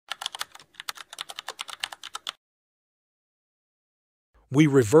We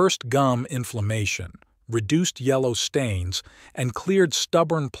reversed gum inflammation, reduced yellow stains, and cleared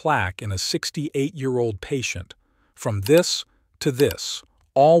stubborn plaque in a 68-year-old patient. From this to this,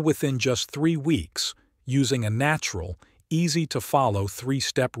 all within just 3 weeks, using a natural, easy-to-follow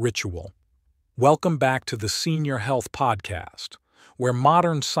 3-step ritual. Welcome back to the Senior Health Podcast, where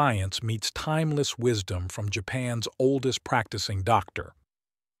modern science meets timeless wisdom from Japan's oldest practicing doctor.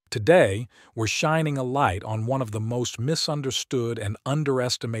 Today, we're shining a light on one of the most misunderstood and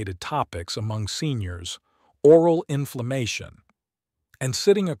underestimated topics among seniors: oral inflammation. And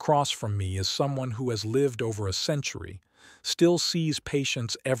sitting across from me is someone who has lived over a century, still sees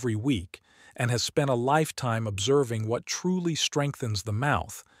patients every week, and has spent a lifetime observing what truly strengthens the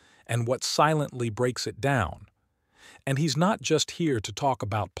mouth and what silently breaks it down. And he's not just here to talk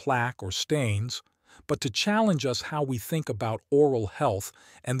about plaque or stains, but to challenge us how we think about oral health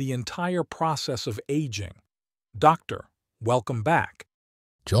and the entire process of aging. Doctor, welcome back.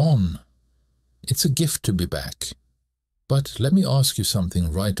 John, it's a gift to be back. But let me ask you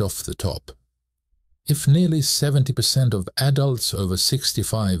something right off the top. If nearly 70% of adults over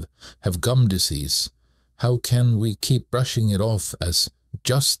 65 have gum disease, how can we keep brushing it off as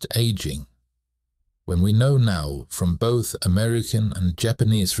just aging, when we know now from both American and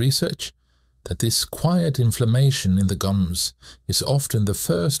Japanese research that this quiet inflammation in the gums is often the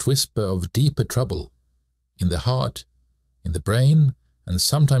first whisper of deeper trouble in the heart, in the brain, and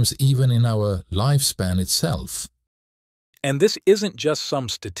sometimes even in our lifespan itself? And this isn't just some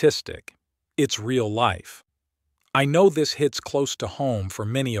statistic, it's real life. I know this hits close to home for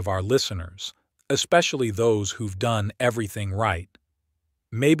many of our listeners, especially those who've done everything right.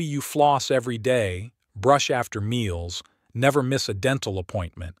 Maybe you floss every day, brush after meals, never miss a dental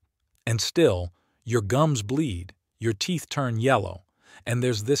appointment, and still, your gums bleed, your teeth turn yellow, and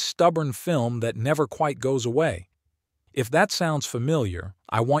there's this stubborn film that never quite goes away. If that sounds familiar,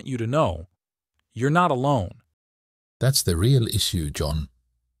 I want you to know, you're not alone. That's the real issue, John.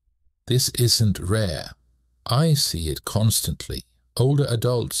 This isn't rare. I see it constantly. Older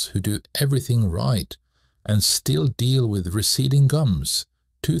adults who do everything right and still deal with receding gums,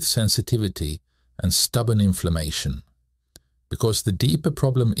 tooth sensitivity, and stubborn inflammation. Because the deeper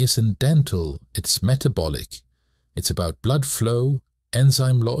problem isn't dental, it's metabolic. It's about blood flow,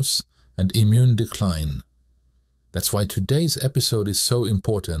 enzyme loss, and immune decline. That's why today's episode is so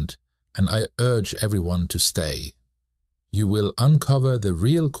important, and I urge everyone to stay. You will uncover the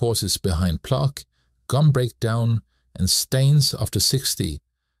real causes behind plaque, gum breakdown, and stains after 60,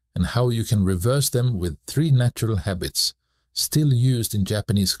 and how you can reverse them with 3 natural habits still used in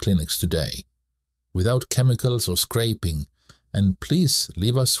Japanese clinics today, without chemicals or scraping. And please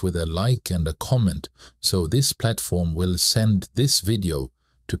leave us with a like and a comment so this platform will send this video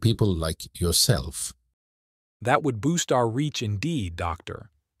to people like yourself. That would boost our reach indeed,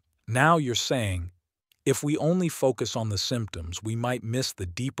 Doctor. Now you're saying, if we only focus on the symptoms, we might miss the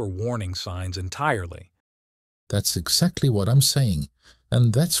deeper warning signs entirely. That's exactly what I'm saying,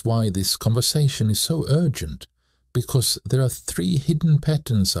 and that's why this conversation is so urgent, because there are 3 hidden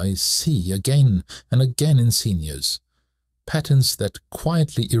patterns I see again and again in seniors. Patterns that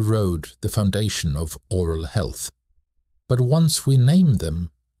quietly erode the foundation of oral health. But once we name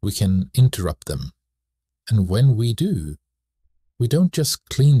them, we can interrupt them. And when we do, we don't just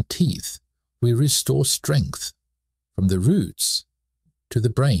clean teeth, we restore strength, from the roots to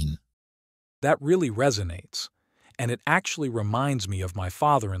the brain. That really resonates, and it actually reminds me of my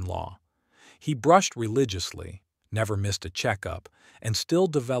father-in-law. He brushed religiously, never missed a checkup, and still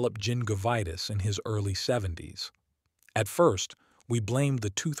developed gingivitis in his early 70s. At first, we blamed the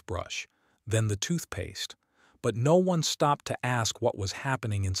toothbrush, then the toothpaste, but no one stopped to ask what was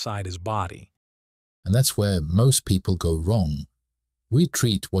happening inside his body. And that's where most people go wrong. We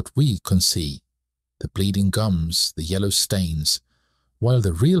treat what we can see, the bleeding gums, the yellow stains, while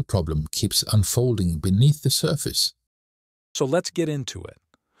the real problem keeps unfolding beneath the surface. So let's get into it.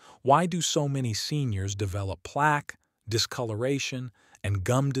 Why do so many seniors develop plaque, discoloration, and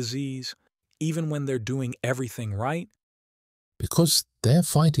gum disease, even when they're doing everything right? Because they're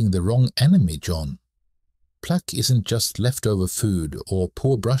fighting the wrong enemy, John. Plaque isn't just leftover food or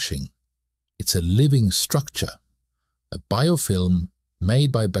poor brushing. It's a living structure, a biofilm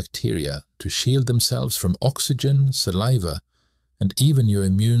made by bacteria to shield themselves from oxygen, saliva, and even your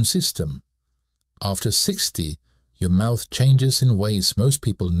immune system. After 60, your mouth changes in ways most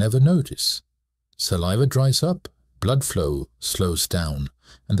people never notice. Saliva dries up, blood flow slows down,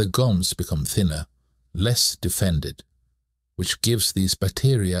 and the gums become thinner, less defended, which gives these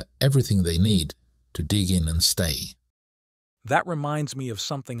bacteria everything they need to dig in and stay. That reminds me of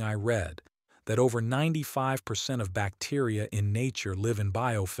something I read, that over 95% of bacteria in nature live in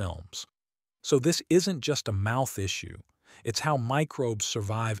biofilms. So this isn't just a mouth issue, it's how microbes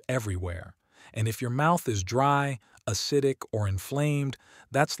survive everywhere. And if your mouth is dry, acidic, or inflamed,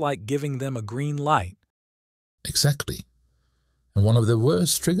 that's like giving them a green light. Exactly. And one of the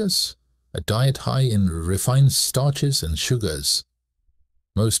worst triggers? A diet high in refined starches and sugars.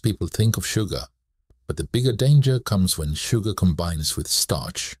 Most people think of sugar, but the bigger danger comes when sugar combines with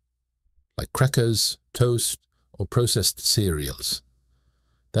starch, like crackers, toast, or processed cereals.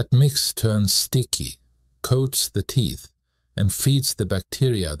 That mix turns sticky, coats the teeth, and feeds the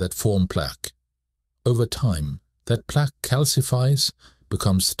bacteria that form plaque. Over time, that plaque calcifies,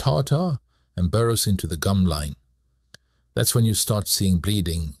 becomes tartar, and burrows into the gum line. That's when you start seeing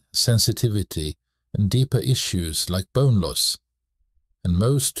bleeding, sensitivity, and deeper issues like bone loss. And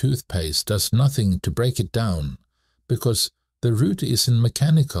most toothpaste does nothing to break it down, because the root isn't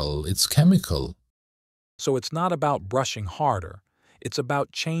mechanical, it's chemical. So it's not about brushing harder, it's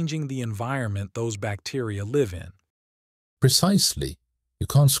about changing the environment those bacteria live in. Precisely. You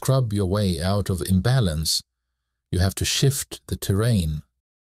can't scrub your way out of imbalance. You have to shift the terrain.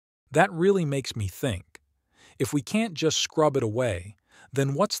 That really makes me think. If we can't just scrub it away,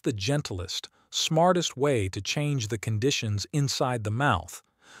 then what's the gentlest, smartest way to change the conditions inside the mouth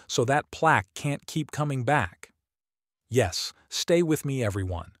so that plaque can't keep coming back? Yes, stay with me,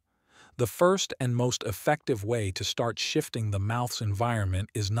 everyone. The first and most effective way to start shifting the mouth's environment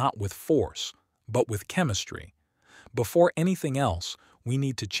is not with force, but with chemistry. Before anything else, we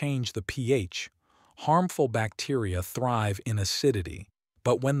need to change the pH. Harmful bacteria thrive in acidity,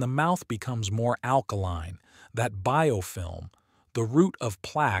 but when the mouth becomes more alkaline, that biofilm, the root of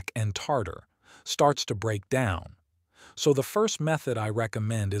plaque and tartar, starts to break down. So the first method I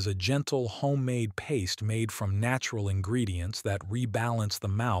recommend is a gentle homemade paste made from natural ingredients that rebalance the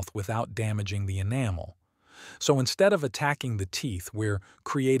mouth without damaging the enamel. So instead of attacking the teeth, we're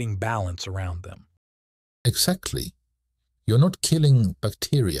creating balance around them. Exactly. You're not killing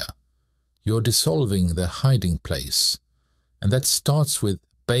bacteria. You're dissolving their hiding place. And that starts with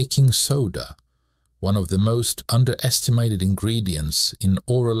baking soda, one of the most underestimated ingredients in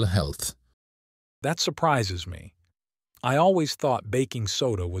oral health. That surprises me. I always thought baking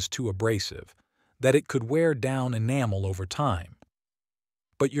soda was too abrasive, that it could wear down enamel over time.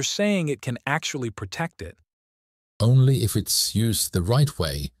 But you're saying it can actually protect it. Only if it's used the right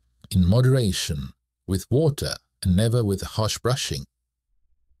way, in moderation, with water and never with harsh brushing.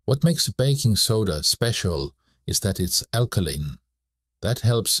 What makes baking soda special is that it's alkaline. That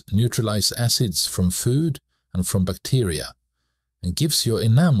helps neutralize acids from food and from bacteria, and gives your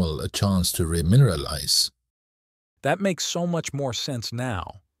enamel a chance to remineralize. That makes so much more sense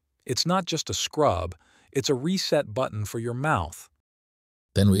now. It's not just a scrub, it's a reset button for your mouth.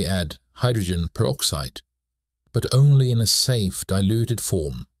 Then we add hydrogen peroxide, but only in a safe diluted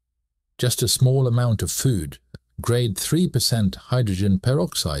form. Just a small amount of food, grade 3% hydrogen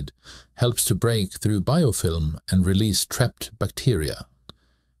peroxide, helps to break through biofilm and release trapped bacteria.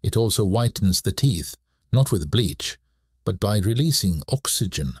 It also whitens the teeth, not with bleach, but by releasing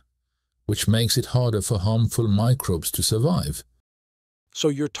oxygen, which makes it harder for harmful microbes to survive. So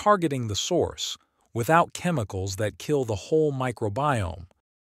you're targeting the source, without chemicals that kill the whole microbiome.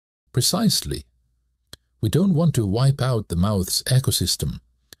 Precisely. We don't want to wipe out the mouth's ecosystem.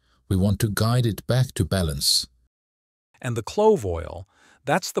 We want to guide it back to balance. And the clove oil,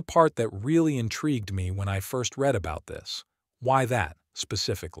 that's the part that really intrigued me when I first read about this. Why that,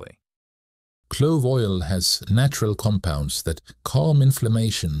 specifically? Clove oil has natural compounds that calm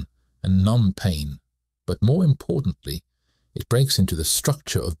inflammation and numb pain, but more importantly, it breaks into the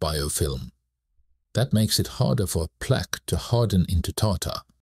structure of biofilm. That makes it harder for plaque to harden into tartar.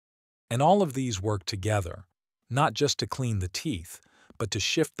 And all of these work together, not just to clean the teeth, but to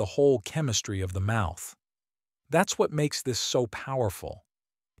shift the whole chemistry of the mouth. That's what makes this so powerful.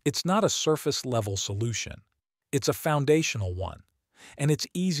 It's not a surface-level solution. It's a foundational one. And it's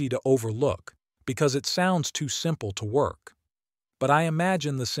easy to overlook because it sounds too simple to work. But I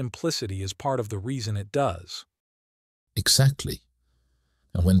imagine the simplicity is part of the reason it does. Exactly.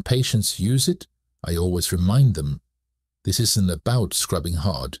 And when patients use it, I always remind them, this isn't about scrubbing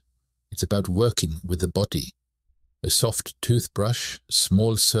hard. It's about working with the body. A soft toothbrush,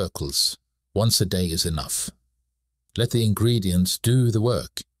 small circles, once a day is enough. Let the ingredients do the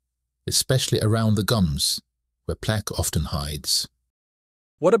work, especially around the gums, where plaque often hides.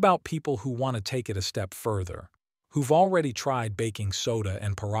 What about people who want to take it a step further, who've already tried baking soda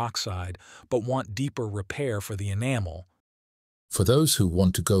and peroxide but want deeper repair for the enamel? For those who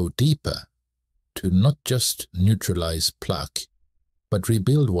want to go deeper, to not just neutralize plaque, but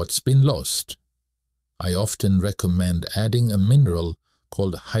rebuild what's been lost, I often recommend adding a mineral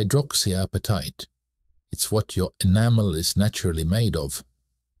called hydroxyapatite. It's what your enamel is naturally made of.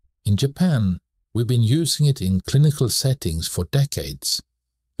 In Japan, we've been using it in clinical settings for decades,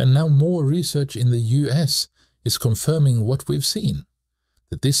 and now more research in the US is confirming what we've seen,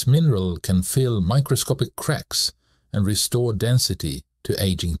 that this mineral can fill microscopic cracks and restore density to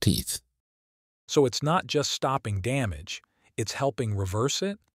aging teeth. So it's not just stopping damage, it's helping reverse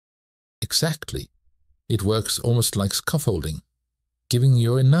it? Exactly. It works almost like scaffolding, giving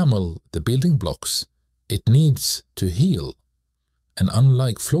your enamel the building blocks it needs to heal. And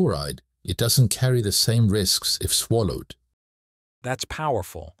unlike fluoride, it doesn't carry the same risks if swallowed. That's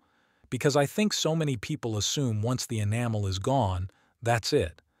powerful, because I think so many people assume once the enamel is gone, that's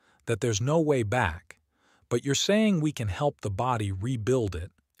it, that there's no way back. But you're saying we can help the body rebuild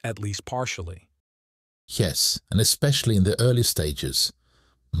it, at least partially. Yes, and especially in the early stages.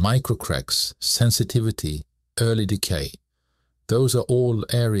 Microcracks, sensitivity, early decay. Those are all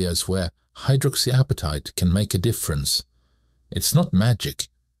areas where hydroxyapatite can make a difference. It's not magic,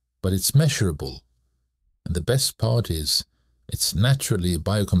 but it's measurable. And the best part is, it's naturally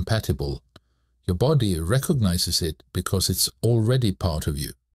biocompatible. Your body recognizes it because it's already part of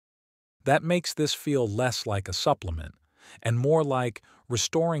you. That makes this feel less like a supplement, and more like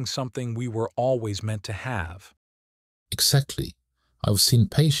restoring something we were always meant to have. Exactly. I've seen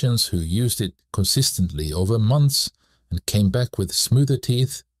patients who used it consistently over months and came back with smoother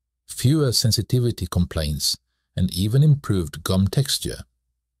teeth, fewer sensitivity complaints, and even improved gum texture.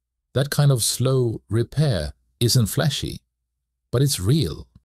 That kind of slow repair isn't flashy, but it's real.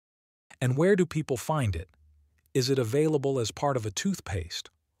 And where do people find it? Is it available as part of a toothpaste,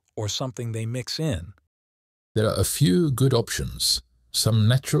 or something they mix in? There are a few good options. Some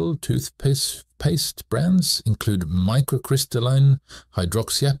natural toothpaste brands include microcrystalline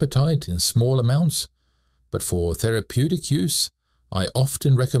hydroxyapatite in small amounts, but for therapeutic use, I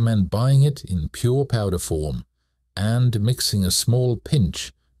often recommend buying it in pure powder form and mixing a small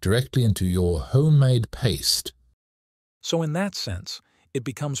pinch directly into your homemade paste. So in that sense, it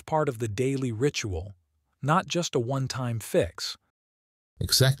becomes part of the daily ritual, not just a one-time fix.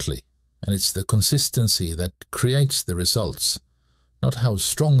 Exactly, and it's the consistency that creates the results. Not how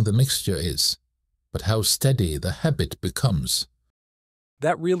strong the mixture is, but how steady the habit becomes.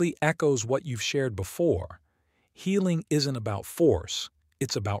 That really echoes what you've shared before. Healing isn't about force,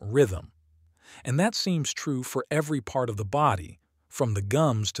 it's about rhythm. And that seems true for every part of the body, from the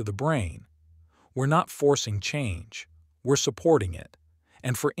gums to the brain. We're not forcing change, we're supporting it.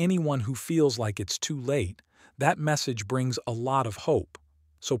 And for anyone who feels like it's too late, that message brings a lot of hope.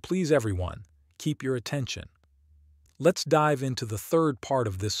 So please everyone, keep your attention. Let's dive into the third part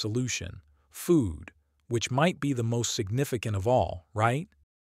of this solution, food, which might be the most significant of all, right?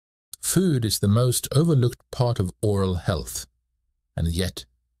 Food is the most overlooked part of oral health, and yet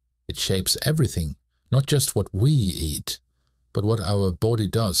it shapes everything, not just what we eat, but what our body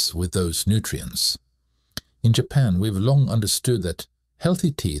does with those nutrients. In Japan, we've long understood that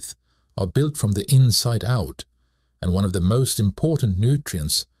healthy teeth are built from the inside out, and one of the most important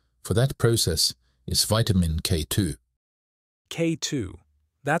nutrients for that process is vitamin K2. K2,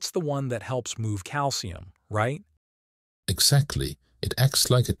 that's the one that helps move calcium, right? Exactly. It acts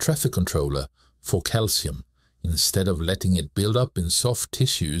like a traffic controller for calcium. Instead of letting it build up in soft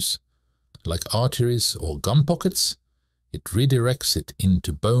tissues like arteries or gum pockets, it redirects it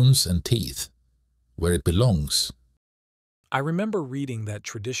into bones and teeth, where it belongs. I remember reading that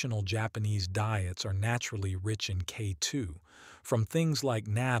traditional Japanese diets are naturally rich in K2, from things like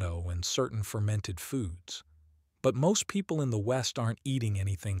natto and certain fermented foods. But most people in the West aren't eating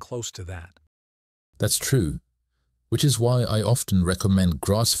anything close to that. That's true, which is why I often recommend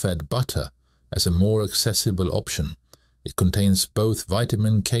grass-fed butter as a more accessible option. It contains both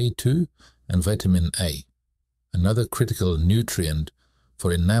vitamin K2 and vitamin A, another critical nutrient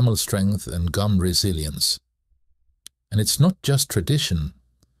for enamel strength and gum resilience. And it's not just tradition.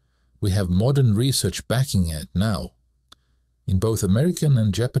 We have modern research backing it now. In both American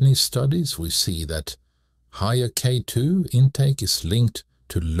and Japanese studies, we see that higher K2 intake is linked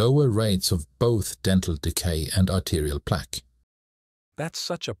to lower rates of both dental decay and arterial plaque. That's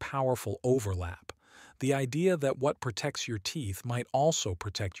such a powerful overlap. The idea that what protects your teeth might also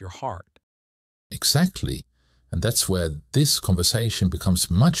protect your heart. Exactly. And that's where this conversation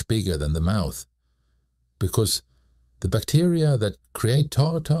becomes much bigger than the mouth. Because the bacteria that create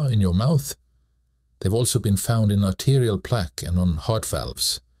tartar in your mouth, they've also been found in arterial plaque and on heart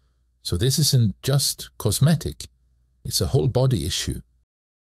valves. So this isn't just cosmetic, it's a whole body issue.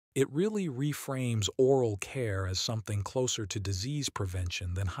 It really reframes oral care as something closer to disease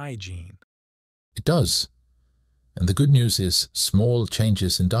prevention than hygiene. It does. And the good news is small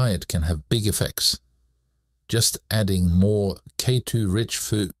changes in diet can have big effects. Just adding more K2-rich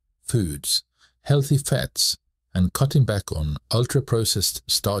foods, healthy fats, and cutting back on ultra-processed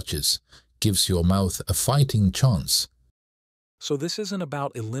starches gives your mouth a fighting chance. So this isn't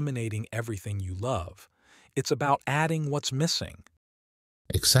about eliminating everything you love. It's about adding what's missing.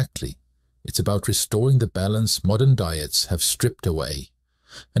 Exactly. It's about restoring the balance modern diets have stripped away.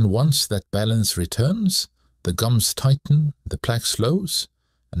 And once that balance returns, the gums tighten, the plaque slows,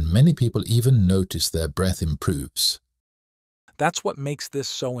 and many people even notice their breath improves. That's what makes this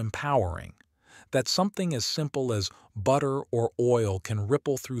so empowering. That something as simple as butter or oil can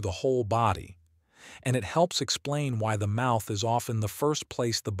ripple through the whole body. And it helps explain why the mouth is often the first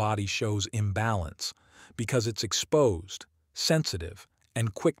place the body shows imbalance, because it's exposed, sensitive,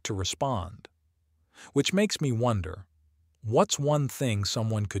 and quick to respond. Which makes me wonder, what's one thing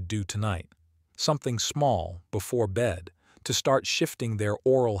someone could do tonight, something small, before bed, to start shifting their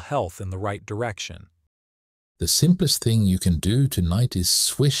oral health in the right direction? The simplest thing you can do tonight is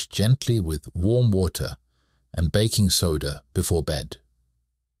swish gently with warm water and baking soda before bed.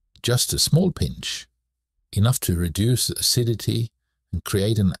 Just a small pinch, enough to reduce acidity and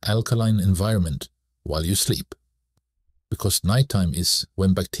create an alkaline environment while you sleep. Because nighttime is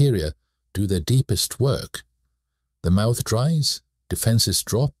when bacteria do their deepest work. The mouth dries, defenses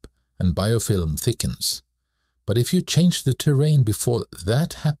drop, and biofilm thickens. But if you change the terrain before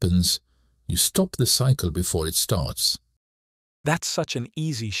that happens, you stop the cycle before it starts. That's such an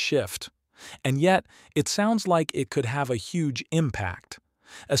easy shift. And yet, it sounds like it could have a huge impact,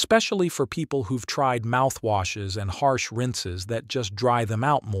 especially for people who've tried mouthwashes and harsh rinses that just dry them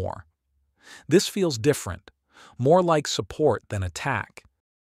out more. This feels different, more like support than attack.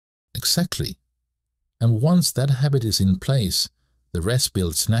 Exactly. And once that habit is in place, the rest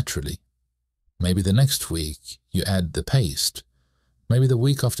builds naturally. Maybe the next week you add the paste. Maybe the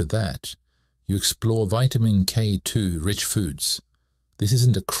week after that you explore vitamin K2 rich foods. This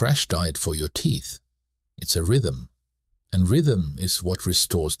isn't a crash diet for your teeth. It's a rhythm. And rhythm is what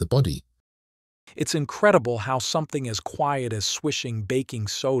restores the body. It's incredible how something as quiet as swishing baking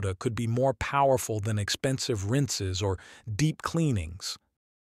soda could be more powerful than expensive rinses or deep cleanings.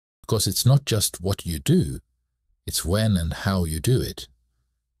 Because it's not just what you do, it's when and how you do it.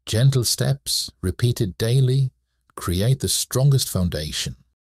 Gentle steps, repeated daily, create the strongest foundation.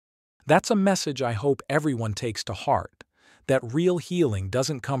 That's a message I hope everyone takes to heart, that real healing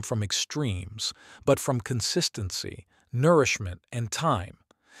doesn't come from extremes, but from consistency, nourishment, and time.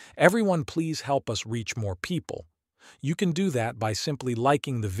 Everyone, please help us reach more people. You can do that by simply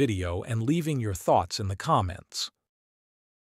liking the video and leaving your thoughts in the comments.